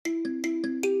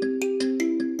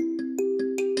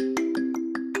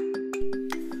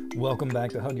Welcome back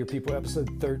to Hug Your People, episode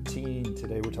 13.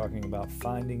 Today we're talking about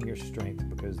finding your strength,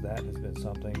 because that has been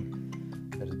something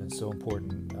that has been so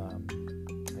important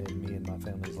in me and my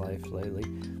family's life lately.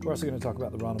 We're also going to talk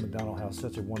about the Ronald McDonald House,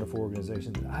 such a wonderful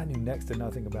organization that I knew next to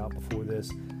nothing about before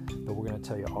this, but we're going to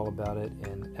tell you all about it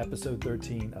in episode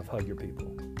 13 of Hug Your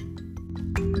People.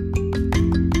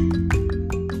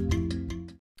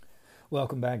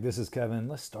 Welcome back. This is Kevin.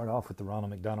 Let's start off with the Ronald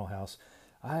McDonald House.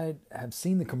 I have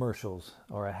seen the commercials,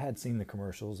 or I had seen the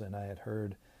commercials, and I had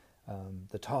heard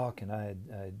the talk, and I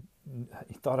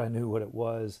thought I knew what it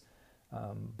was.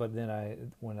 But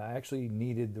then when I actually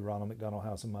needed the Ronald McDonald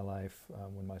House in my life,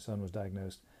 when my son was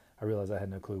diagnosed, I realized I had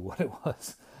no clue what it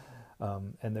was.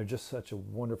 And they're just such a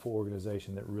wonderful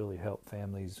organization that really help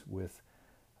families with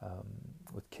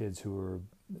kids who are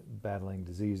battling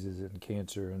diseases and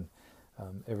cancer and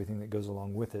everything that goes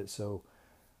along with it. So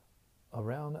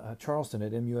around Charleston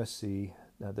at MUSC,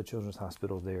 the Children's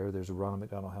Hospital there's a Ronald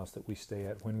McDonald House that we stay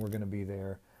at when we're going to be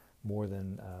there more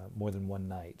than one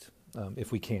night,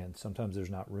 if we can. Sometimes there's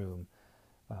not room.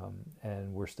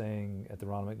 And we're staying at the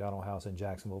Ronald McDonald House in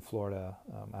Jacksonville, Florida.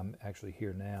 I'm actually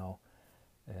here now,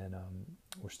 and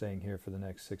we're staying here for the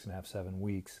next 6.5, 7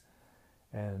 weeks.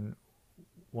 And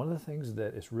one of the things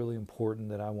that is really important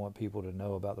that I want people to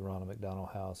know about the Ronald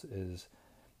McDonald House is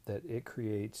that it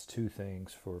creates two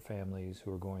things for families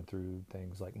who are going through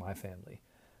things like my family.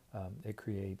 It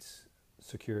creates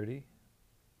security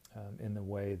in the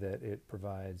way that it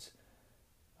provides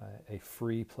a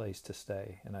free place to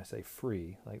stay. And I say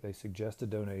free, like they suggest a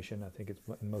donation. I think it's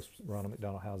in most Ronald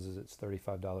McDonald houses, it's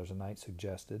 $35 a night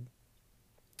suggested,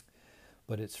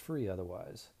 but it's free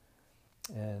otherwise.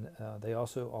 And they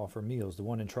also offer meals. The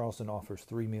one in Charleston offers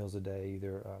 3 meals a day,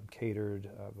 either catered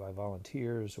by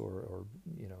volunteers or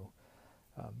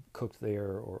cooked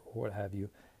there or what have you.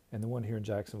 And the one here in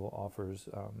Jacksonville offers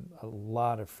a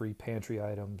lot of free pantry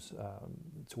items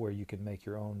to where you can make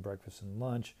your own breakfast and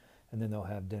lunch, and then they'll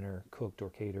have dinner cooked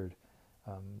or catered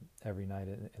every night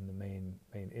in the main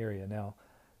area. Now,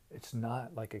 it's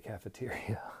not like a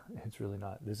cafeteria. It's really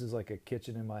not. This is like a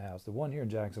kitchen in my house. The one here in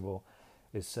Jacksonville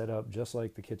is set up just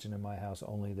like the kitchen in my house,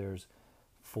 only there's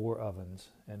 4 ovens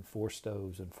and 4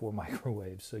 stoves and 4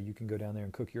 microwaves. So you can go down there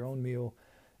and cook your own meal.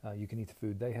 You can eat the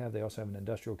food they have. They also have an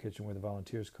industrial kitchen where the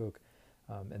volunteers cook,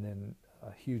 and then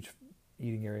a huge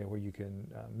eating area where you can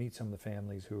meet some of the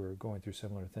families who are going through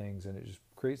similar things, and it just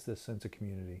creates this sense of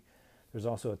community. There's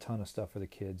also a ton of stuff for the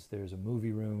kids. There's a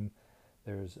movie room.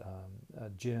 There's a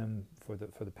gym for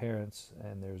the parents,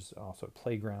 and there's also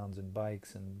playgrounds and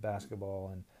bikes and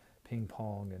basketball and ping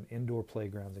pong and indoor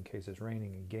playgrounds in case it's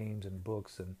raining, and games and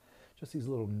books and just these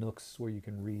little nooks where you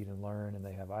can read and learn. And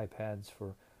they have iPads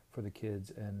for the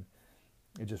kids, and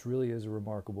it just really is a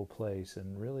remarkable place.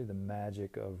 And really the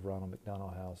magic of Ronald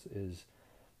McDonald House is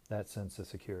that sense of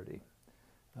security,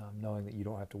 knowing that you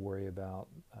don't have to worry about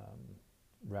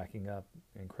racking up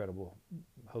incredible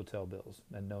hotel bills,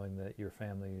 and knowing that your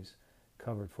family's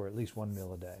covered for at least 1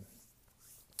 meal a day.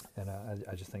 And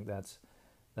I just think that's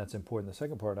important. The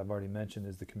second part I've already mentioned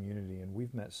is the community, and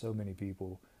we've met so many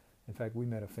people. In fact, we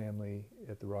met a family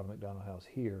at the Ronald McDonald House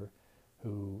here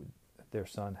who their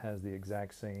son has the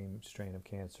exact same strain of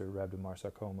cancer,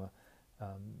 rhabdomyosarcoma,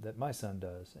 that my son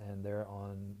does, and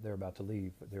they're about to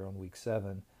leave. They're on week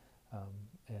 7,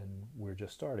 and we're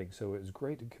just starting. So it was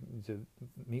great to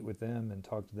meet with them and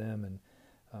talk to them, and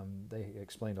they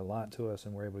explained a lot to us,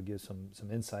 and we're able to give some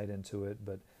insight into it.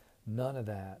 But none of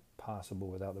that possible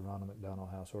without the Ronald McDonald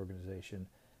House organization,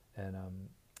 and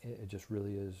it just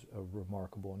really is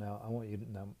remarkable. Now, I want you to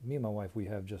know, me and my wife, we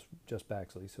have just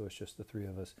Baxley, so it's just the 3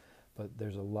 of us. But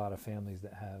there's a lot of families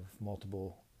that have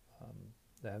multiple.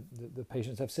 The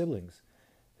patients have siblings;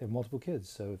 they have multiple kids.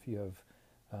 So if you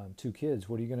have 2 kids,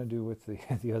 what are you going to do with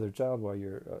the other child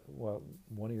while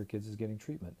one of your kids is getting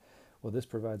treatment? Well, this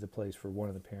provides a place for one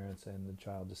of the parents and the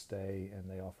child to stay,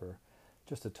 and they offer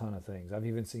just a ton of things. I've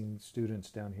even seen students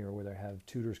down here where they have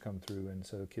tutors come through, and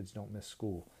so kids don't miss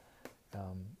school.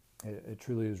 It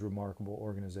truly is a remarkable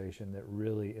organization that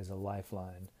really is a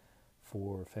lifeline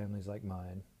for families like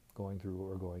mine going through what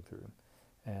we're going through.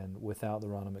 And without the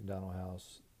Ronald McDonald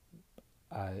House,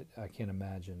 I can't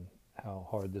imagine how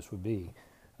hard this would be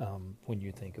when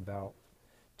you think about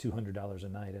 $200 a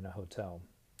night in a hotel,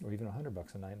 or even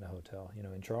 $100 a night in a hotel.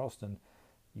 In Charleston,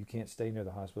 you can't stay near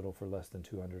the hospital for less than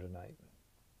 $200 a night.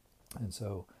 And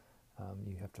so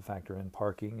you have to factor in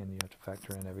parking, and you have to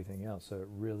factor in everything else. So it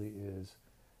really is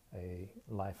a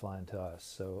lifeline to us.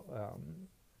 So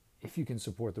if you can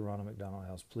support the Ronald McDonald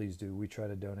House, please do. We try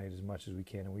to donate as much as we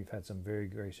can, and we've had some very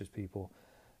gracious people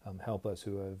help us,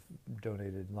 who have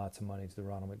donated lots of money to the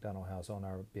Ronald McDonald House on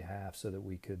our behalf so that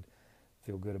we could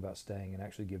feel good about staying and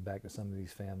actually give back to some of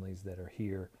these families that are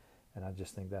here. And I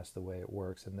just think that's the way it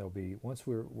works. And there'll be, once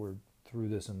we're through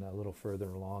this and a little further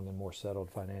along and more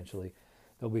settled financially,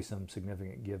 there'll be some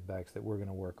significant give backs that we're going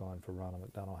to work on for Ronald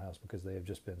McDonald House, because they have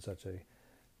just been such a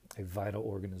vital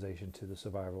organization to the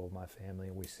survival of my family,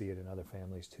 and we see it in other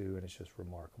families too, and it's just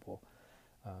remarkable.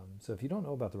 So if you don't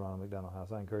know about the Ronald McDonald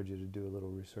House, I encourage you to do a little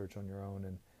research on your own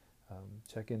and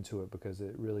check into it, because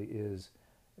it really is,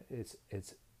 it's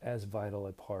as vital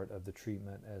a part of the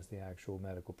treatment as the actual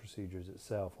medical procedures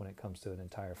itself when it comes to an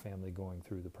entire family going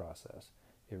through the process.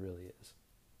 It really is.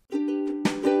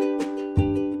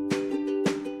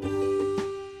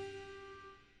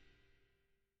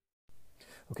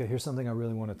 Okay, here's something I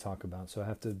really want to talk about. So I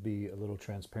have to be a little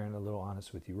transparent, a little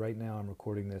honest with you. Right now I'm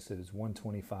recording this. It is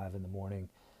 1:25 in the morning,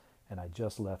 and I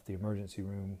just left the emergency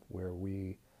room where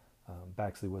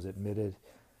Baxley was admitted.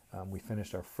 We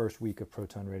finished our first week of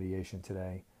proton radiation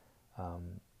today.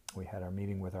 We had our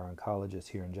meeting with our oncologist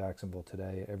here in Jacksonville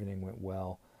today. Everything went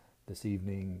well. This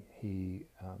evening he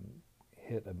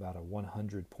hit about a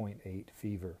 100.8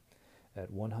 fever. At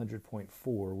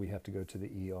 100.4 we have to go to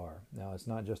the ER. Now it's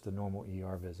not just a normal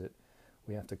ER visit.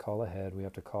 We have to call ahead. We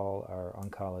have to call our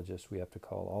oncologist. We have to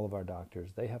call all of our doctors.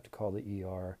 They have to call the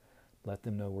ER, let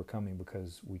them know we're coming,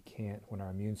 because we can't, when our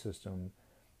immune system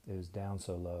is down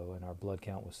so low and our blood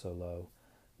count was so low,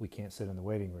 we can't sit in the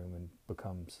waiting room and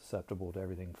become susceptible to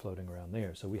everything floating around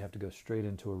there. So we have to go straight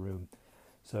into a room.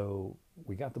 So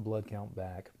we got the blood count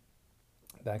back.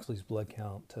 Baxley's blood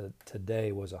count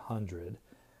today was 100.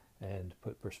 And to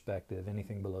put perspective,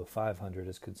 anything below 500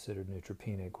 is considered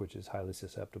neutropenic, which is highly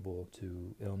susceptible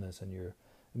to illness, and your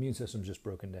immune system's just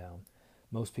broken down.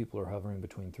 Most people are hovering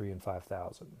between 3,000 and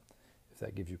 5,000, if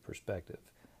that gives you perspective.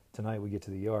 Tonight we get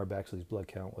to the ER. Baxley's blood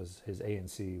count his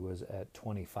ANC was at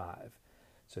 25.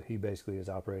 So he basically is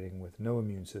operating with no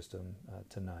immune system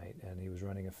tonight, and he was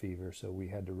running a fever, so we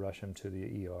had to rush him to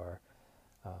the ER,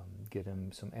 get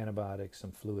him some antibiotics,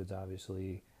 some fluids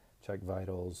obviously, check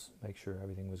vitals, make sure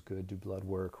everything was good, do blood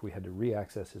work. We had to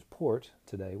re-access his port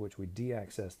today, which we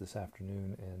de-accessed this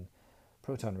afternoon in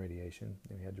proton radiation,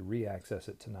 and we had to re-access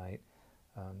it tonight,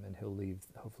 and he'll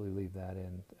hopefully leave that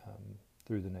in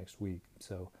through the next week.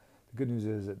 So the good news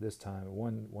is, at this time, at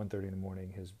 1:30 in the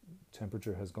morning, his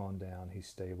temperature has gone down. He's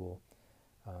stable.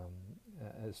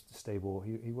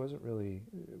 He wasn't really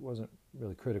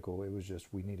critical. It was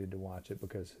just we needed to watch it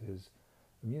because his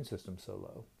immune system's so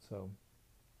low. So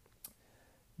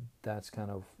that's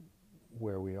kind of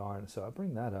where we are. And so I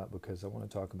bring that up because I want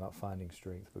to talk about finding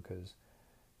strength, because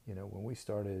when we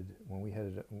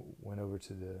went over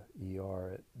to the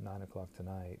ER at 9 o'clock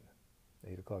tonight,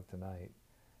 8 o'clock tonight,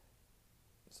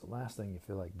 it's the last thing you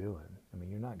feel like doing. I mean,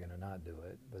 you're not going to not do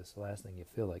it, but it's the last thing you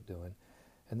feel like doing.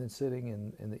 And then sitting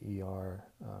in the ER,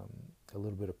 a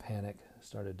little bit of panic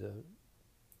started to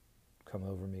come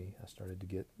over me. I started to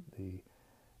get the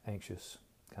anxious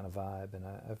kind of vibe, and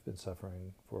I've been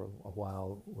suffering for a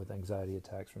while with anxiety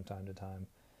attacks from time to time.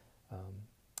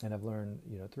 And I've learned,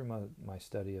 through my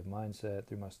study of mindset,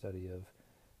 through my study of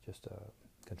just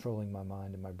controlling my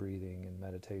mind and my breathing and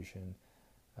meditation,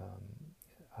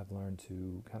 I've learned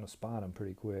to kind of spot them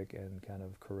pretty quick and kind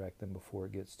of correct them before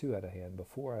it gets too out of hand.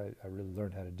 Before I really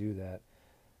learned how to do that,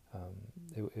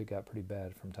 it got pretty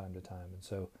bad from time to time. And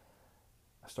so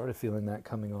I started feeling that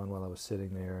coming on while I was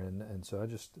sitting there. And so I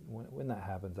just, when that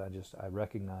happens, I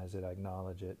recognize it, I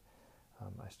acknowledge it.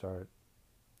 I start,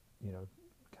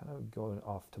 kind of going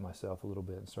off to myself a little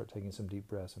bit and start taking some deep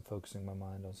breaths and focusing my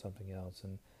mind on something else,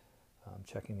 and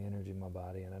checking the energy in my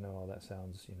body. And I know all that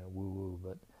sounds, woo-woo,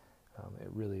 but it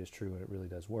really is true, and it really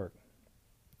does work.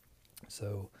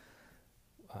 So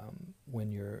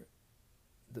when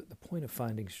the point of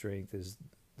finding strength is,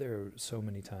 there are so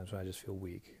many times when I just feel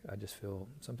weak.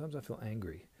 Sometimes I feel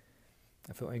angry.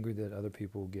 I feel angry that other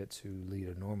people get to lead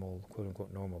a normal,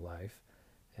 quote-unquote, normal life,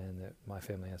 and that my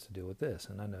family has to deal with this.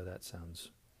 And I know that sounds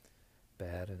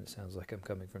bad, and it sounds like I'm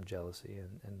coming from jealousy,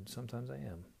 and sometimes I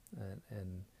am.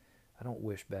 And I don't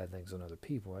wish bad things on other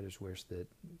people. I just wish that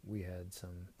we had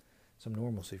some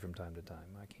normalcy from time to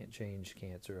time. I can't change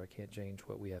cancer. I can't change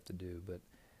what we have to do, but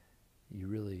you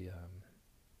really,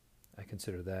 I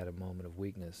consider that a moment of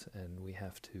weakness, and we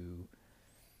have to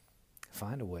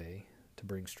find a way to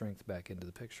bring strength back into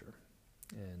the picture.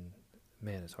 And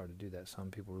man, it's hard to do that.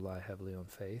 Some people rely heavily on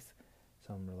faith.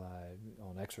 Some rely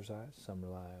on exercise. Some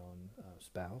rely on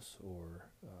spouse or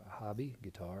hobby,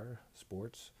 guitar,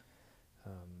 sports,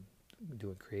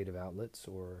 doing creative outlets,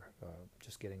 or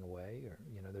just getting away. Or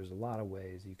there's a lot of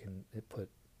ways you can put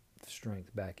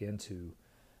strength back into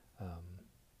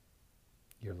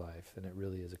your life, and it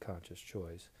really is a conscious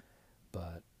choice.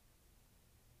 But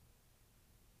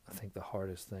I think the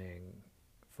hardest thing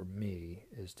for me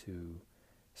is to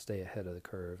stay ahead of the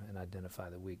curve and identify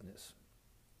the weakness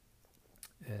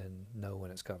and know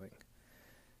when it's coming.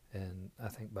 And I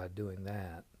think by doing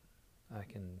that, I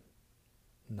can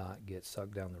not get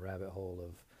sucked down the rabbit hole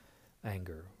of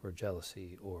anger or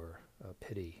jealousy or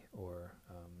pity or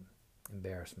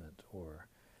embarrassment or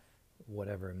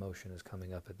whatever emotion is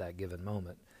coming up at that given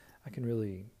moment. I can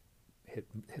really hit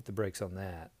the brakes on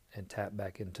that and tap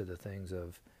back into the things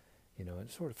of,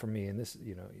 and sort of for me, and this,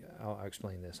 I'll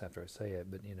explain this after I say it,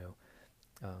 but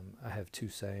I have two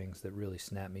sayings that really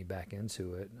snap me back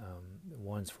into it.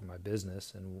 One's for my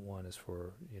business, and one is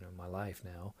for my life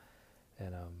now.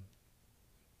 And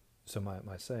so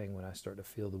my saying when I start to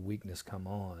feel the weakness come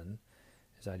on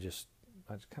is I just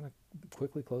kind of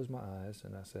quickly close my eyes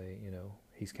and I say,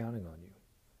 he's counting on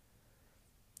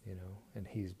you, and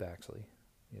he's Baxley,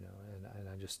 and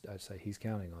I say he's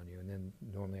counting on you, and then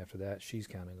normally after that she's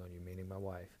counting on you, meaning my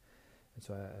wife. And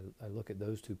so I look at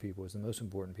those two people as the most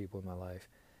important people in my life,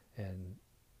 and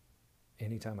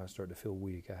anytime I start to feel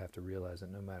weak, I have to realize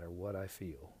that no matter what I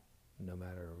feel, no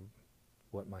matter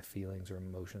what my feelings or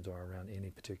emotions are around any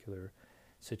particular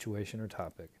situation or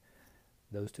topic,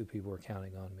 those two people are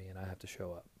counting on me, and I have to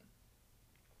show up.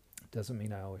 Doesn't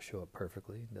mean I always show up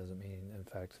perfectly. Doesn't mean, in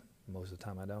fact, most of the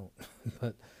time I don't.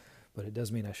 but it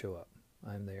does mean I show up.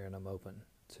 I'm there and I'm open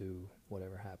to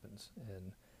whatever happens,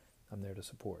 and I'm there to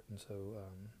support. And so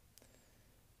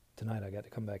tonight I got to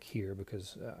come back here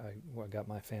because I got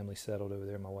my family settled over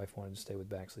there. My wife wanted to stay with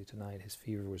Baxley tonight. His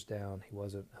fever was down. He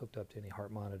wasn't hooked up to any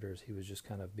heart monitors. He was just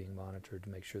kind of being monitored to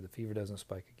make sure the fever doesn't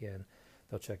spike again.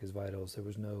 They'll check his vitals. There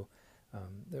was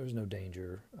no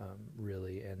danger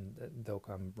really, and they'll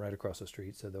come right across the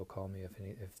street, so they'll call me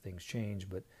if things change.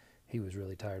 But he was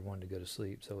really tired, wanted to go to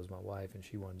sleep. So was my wife, and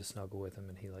she wanted to snuggle with him,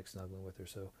 and he liked snuggling with her.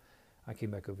 So I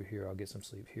came back over here. I'll get some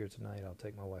sleep here tonight. I'll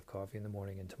take my wife coffee in the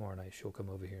morning, and tomorrow night she'll come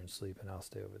over here and sleep, and I'll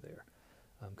stay over there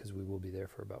because we will be there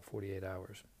for about 48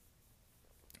 hours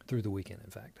through the weekend,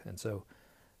 in fact. And so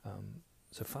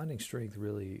finding strength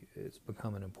really has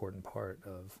become an important part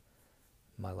of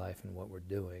my life and what we're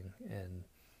doing. And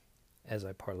as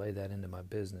I parlay that into my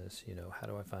business, how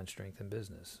do I find strength in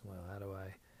business?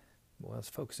 Well, it's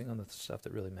focusing on the stuff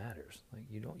that really matters. Like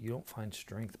you don't find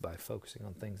strength by focusing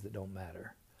on things that don't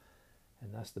matter.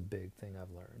 And that's the big thing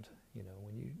I've learned.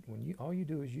 When you all you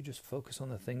do is you just focus on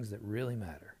the things that really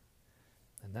matter.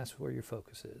 And that's where your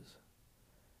focus is.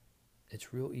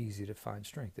 It's real easy to find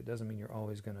strength. It doesn't mean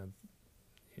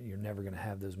you're never going to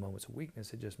have those moments of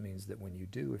weakness. It just means that when you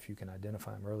do, if you can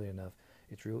identify them early enough,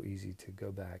 it's real easy to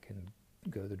go back and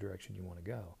go the direction you want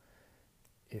to go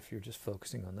if you're just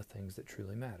focusing on the things that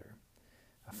truly matter.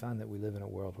 I find that we live in a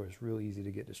world where it's real easy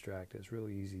to get distracted. It's real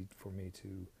easy for me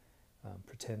to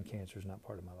pretend cancer is not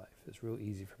part of my life. It's real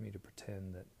easy for me to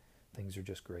pretend that things are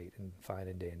just great and fine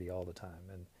and dandy all the time.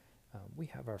 And we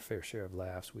have our fair share of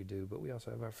laughs, we do, but we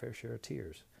also have our fair share of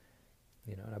tears.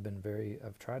 And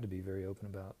I've tried to be very open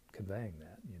about conveying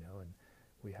that, and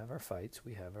we have our fights,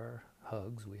 we have our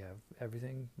hugs, we have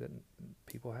everything that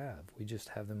people have. We just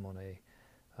have them on a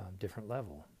different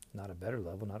level, not a better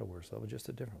level, not a worse level, just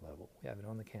a different level. We have it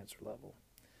on the cancer level.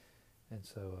 And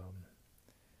so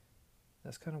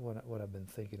that's kind of what I've been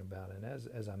thinking about. And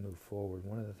as I move forward,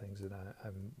 one of the things that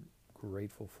I'm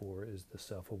grateful for is the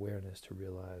self-awareness to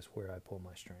realize where I pull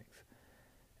my strength.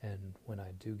 And when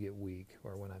I do get weak,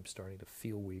 or when I'm starting to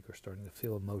feel weak, or starting to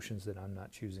feel emotions that I'm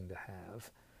not choosing to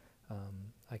have,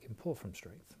 I can pull from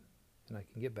strength. And I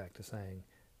can get back to saying,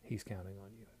 he's counting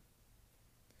on you.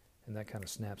 And that kind of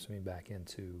snaps me back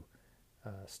into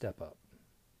step up,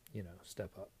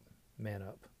 step up, man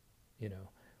up.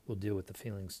 We'll deal with the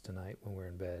feelings tonight when we're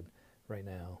in bed. Right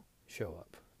now, show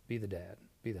up. Be the dad,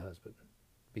 be the husband,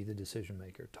 be the decision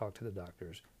maker, talk to the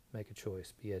doctors, make a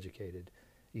choice, be educated,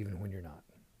 even when you're not.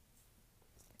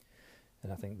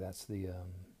 And I think that's the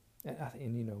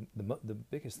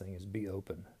biggest thing is be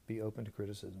open to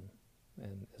criticism,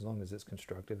 and as long as it's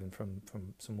constructive and from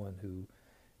someone who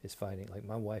is fighting. Like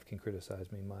my wife can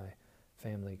criticize me, my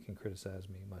family can criticize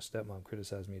me, my stepmom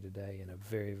criticized me today in a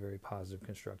very, very positive,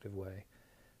 constructive way,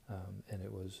 and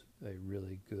it was a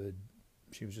really good.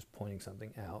 She was just pointing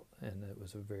something out, and it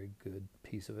was a very good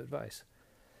piece of advice.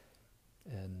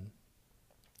 And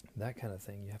that kind of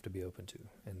thing you have to be open to.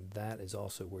 And that is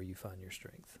also where you find your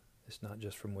strength. It's not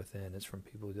just from within, it's from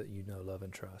people that you know, love,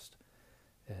 and trust.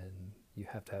 And you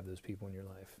have to have those people in your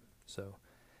life. So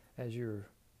as you're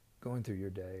going through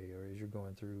your day, or as you're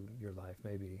going through your life,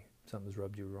 maybe something's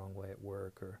rubbed you the wrong way at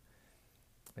work, or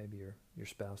maybe your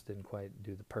spouse didn't quite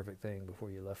do the perfect thing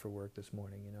before you left for work this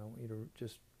morning. I want you to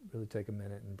just really take a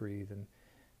minute and breathe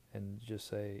and just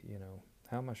say,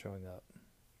 how am I showing up?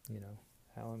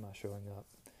 How am I showing up?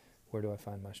 Where do I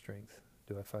find my strength?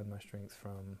 Do I find my strength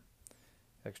from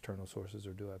external sources,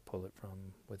 or do I pull it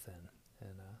from within?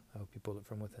 And I hope you pull it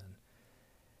from within.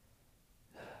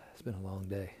 It's been a long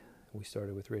day. We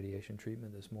started with radiation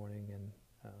treatment this morning, and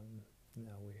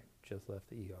now we just left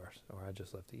the ER, or I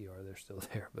just left the ER. They're still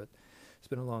there, but it's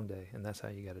been a long day, and that's how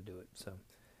you got to do it. So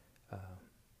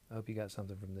I hope you got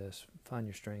something from this. Find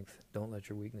your strength. Don't let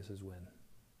your weaknesses win.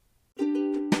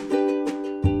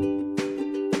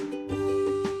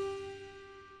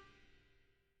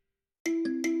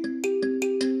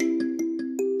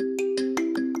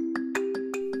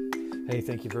 Hey,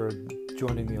 thank you for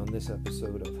joining me on this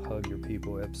episode of Hug Your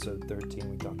People, episode 13.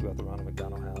 We talked about the Ronald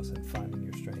McDonald House and finding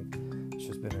your strength. It's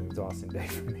just been an exhausting day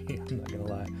for me, I'm not going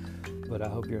to lie. But I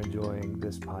hope you're enjoying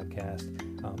this podcast.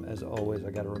 As always,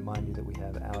 I got to remind you that we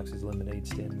have Alex's Lemonade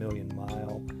Stand Million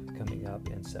Mile coming up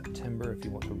in September. If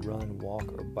you want to run,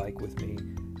 walk, or bike with me,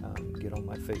 get on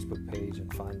my Facebook page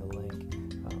and find the link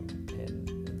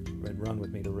and run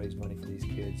with me to raise money for these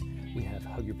kids. We have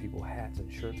Hug Your People hats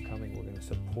and shirts coming. We're going to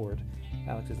support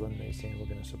Alex's Lemonade Stand. We're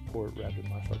going to support Rapid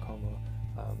Myosarcoma,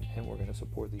 and we're going to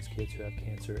support these kids who have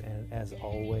cancer. And as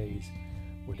always,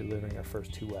 we're delivering our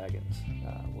first 2 wagons.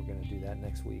 We're going to do that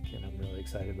next week, and I'm really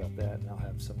excited about that, and I'll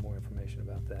have some more information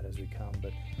about that as we come.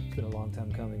 But it's been a long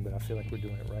time coming, but I feel like we're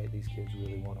doing it right. These kids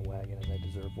really want a wagon, and they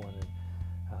deserve one,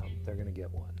 and they're going to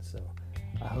get one. So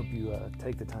I hope you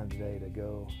take the time today to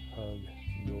go hug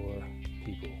your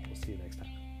people. We'll see you next time.